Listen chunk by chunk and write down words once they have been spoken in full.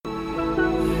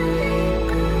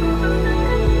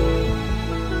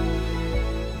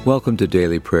Welcome to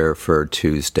Daily Prayer for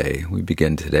Tuesday. We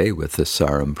begin today with the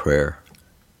Sarum Prayer.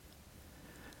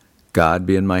 God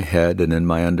be in my head and in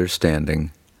my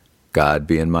understanding. God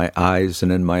be in my eyes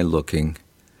and in my looking.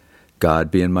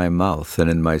 God be in my mouth and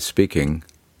in my speaking.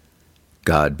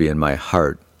 God be in my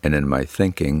heart and in my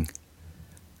thinking.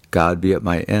 God be at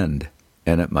my end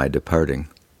and at my departing.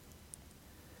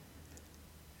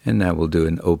 And now we'll do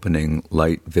an opening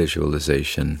light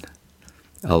visualization.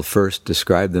 I'll first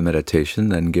describe the meditation,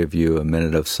 then give you a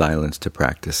minute of silence to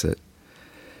practice it.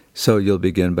 So you'll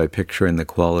begin by picturing the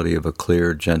quality of a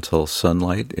clear, gentle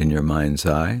sunlight in your mind's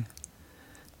eye.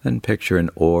 Then picture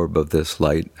an orb of this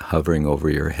light hovering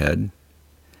over your head.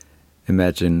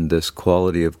 Imagine this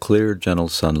quality of clear, gentle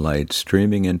sunlight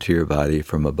streaming into your body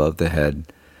from above the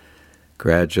head,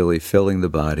 gradually filling the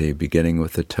body, beginning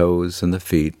with the toes and the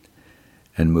feet,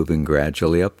 and moving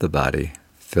gradually up the body,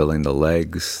 filling the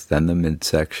legs, then the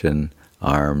midsection,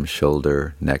 arm,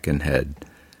 shoulder, neck, and head.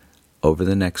 Over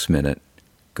the next minute,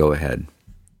 go ahead.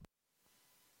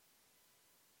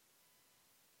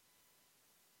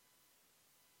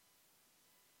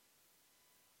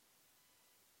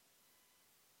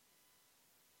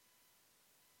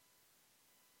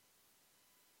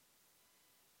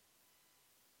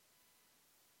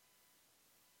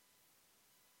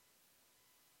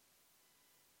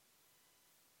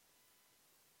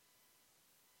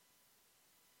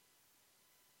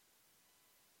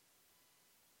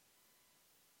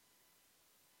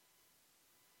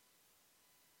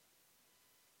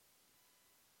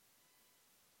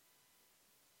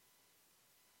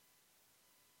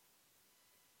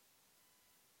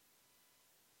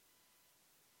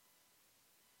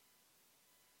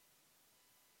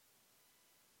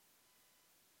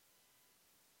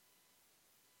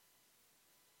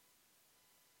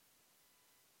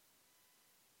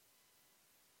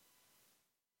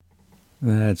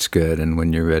 That's good, and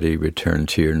when you're ready, return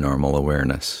to your normal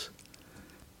awareness.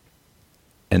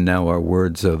 And now our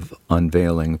words of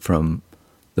unveiling from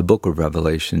the book of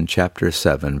Revelation, chapter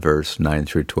 7, verse 9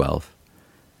 through 12.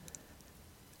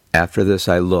 After this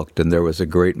I looked, and there was a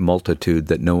great multitude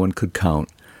that no one could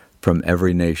count, from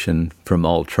every nation, from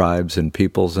all tribes and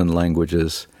peoples and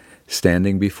languages,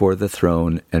 standing before the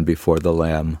throne and before the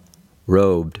Lamb,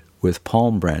 robed with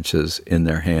palm branches in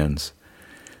their hands.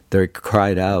 They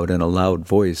cried out in a loud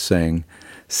voice, saying,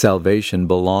 "Salvation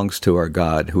belongs to our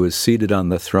God, who is seated on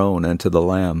the throne, and to the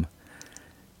Lamb."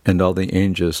 And all the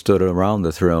angels stood around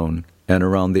the throne, and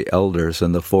around the elders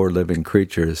and the 4 living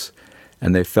creatures,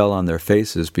 and they fell on their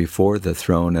faces before the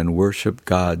throne and worshipped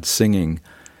God, singing,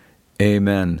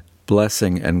 "Amen,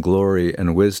 blessing and glory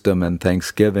and wisdom and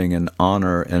thanksgiving and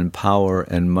honor and power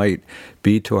and might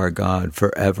be to our God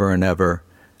forever and ever.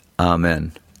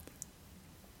 Amen."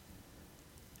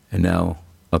 And now,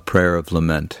 a prayer of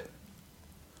lament.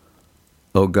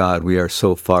 O God, we are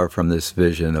so far from this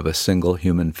vision of a single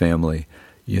human family,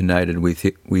 united with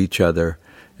each other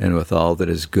and with all that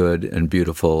is good and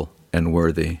beautiful and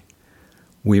worthy.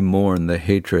 We mourn the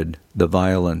hatred, the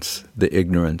violence, the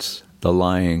ignorance, the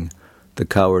lying, the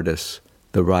cowardice,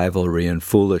 the rivalry and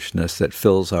foolishness that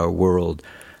fills our world,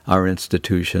 our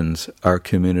institutions, our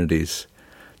communities,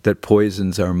 that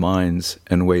poisons our minds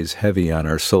and weighs heavy on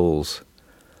our souls.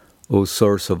 O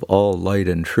source of all light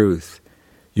and truth,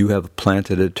 you have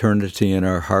planted eternity in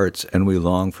our hearts, and we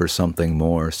long for something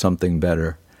more, something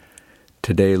better.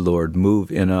 Today, Lord, move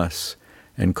in us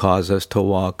and cause us to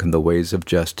walk in the ways of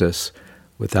justice,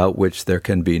 without which there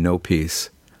can be no peace.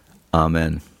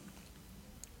 Amen.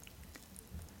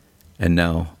 And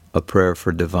now, a prayer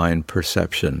for divine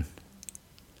perception.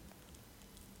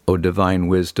 O divine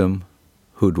wisdom,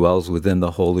 who dwells within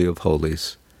the Holy of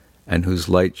Holies, and whose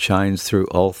light shines through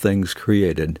all things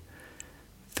created,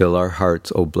 fill our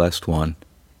hearts, O blessed one,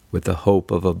 with the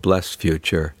hope of a blessed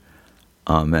future.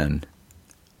 Amen.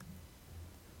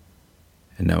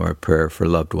 And now our prayer for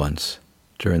loved ones.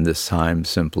 During this time,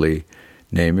 simply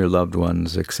name your loved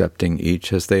ones, accepting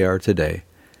each as they are today,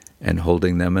 and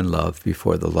holding them in love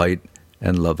before the light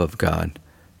and love of God.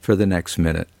 For the next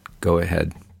minute, go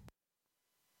ahead.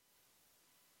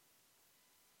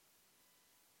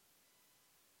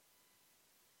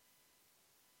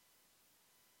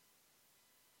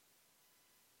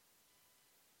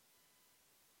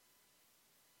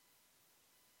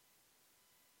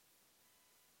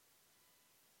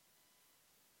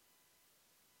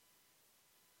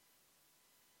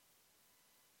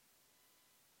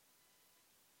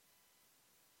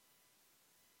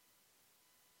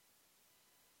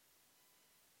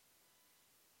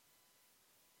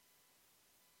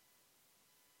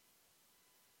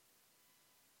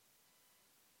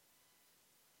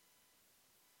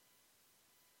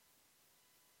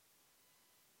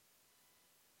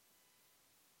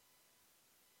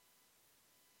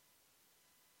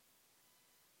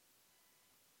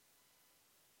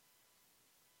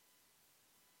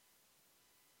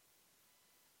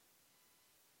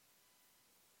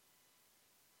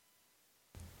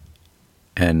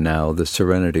 And now the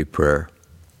Serenity Prayer.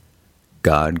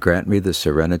 God, grant me the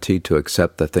serenity to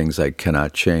accept the things I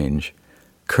cannot change,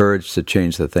 courage to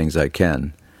change the things I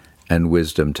can, and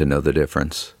wisdom to know the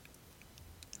difference.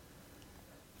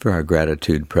 For our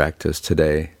gratitude practice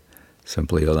today,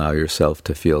 simply allow yourself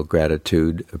to feel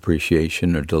gratitude,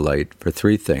 appreciation, or delight for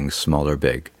 3 things, small or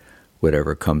big,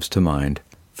 whatever comes to mind,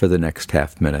 for the next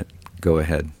half minute. Go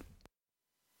ahead.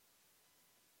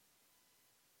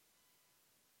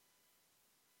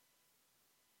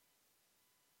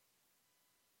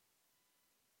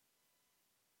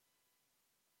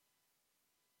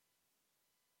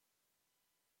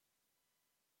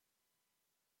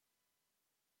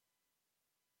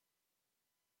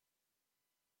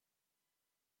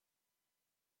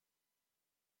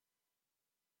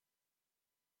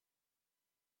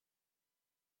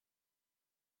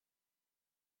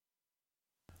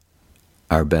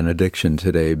 Our benediction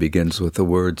today begins with the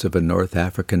words of a North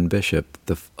African bishop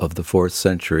of the 4th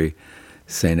century,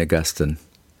 St. Augustine.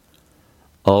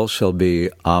 All shall be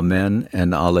Amen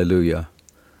and Alleluia.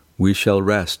 We shall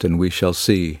rest and we shall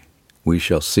see. We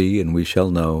shall see and we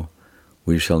shall know.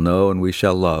 We shall know and we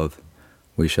shall love.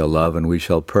 We shall love and we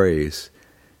shall praise.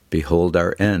 Behold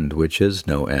our end, which is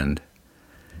no end.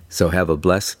 So have a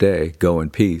blessed day. Go in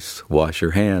peace. Wash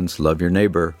your hands. Love your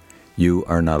neighbor. You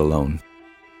are not alone.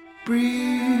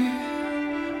 Breathe,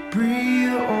 breathe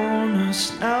on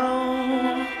us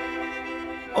now.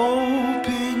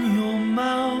 Open your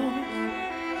mouth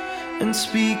and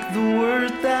speak the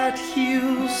word that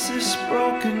heals this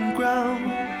broken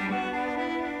ground.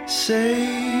 Say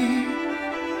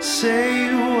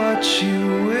what you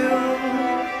will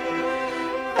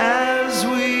as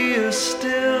we are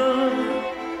still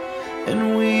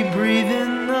and we breathe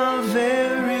in the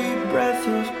very breath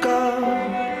of God.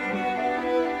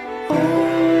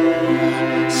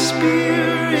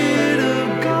 Spirit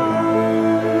of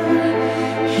God,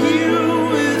 here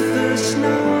with us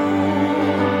now,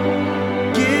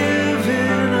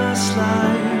 giving us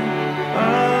life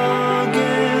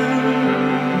again.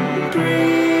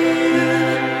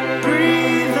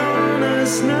 Breathe on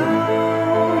us now,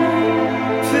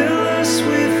 fill us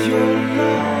with your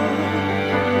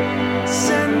love,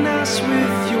 send us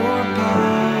with your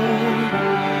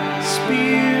power,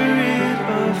 Spirit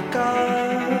of God.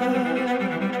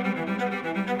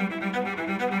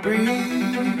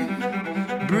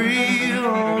 Breathe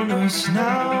on us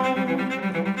now.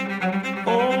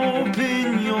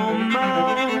 Open your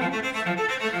mouth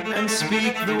and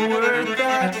speak the word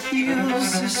that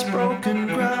heals this broken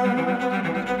ground.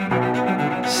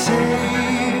 Say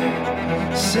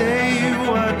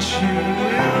what you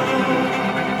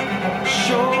will.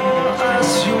 Show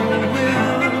us your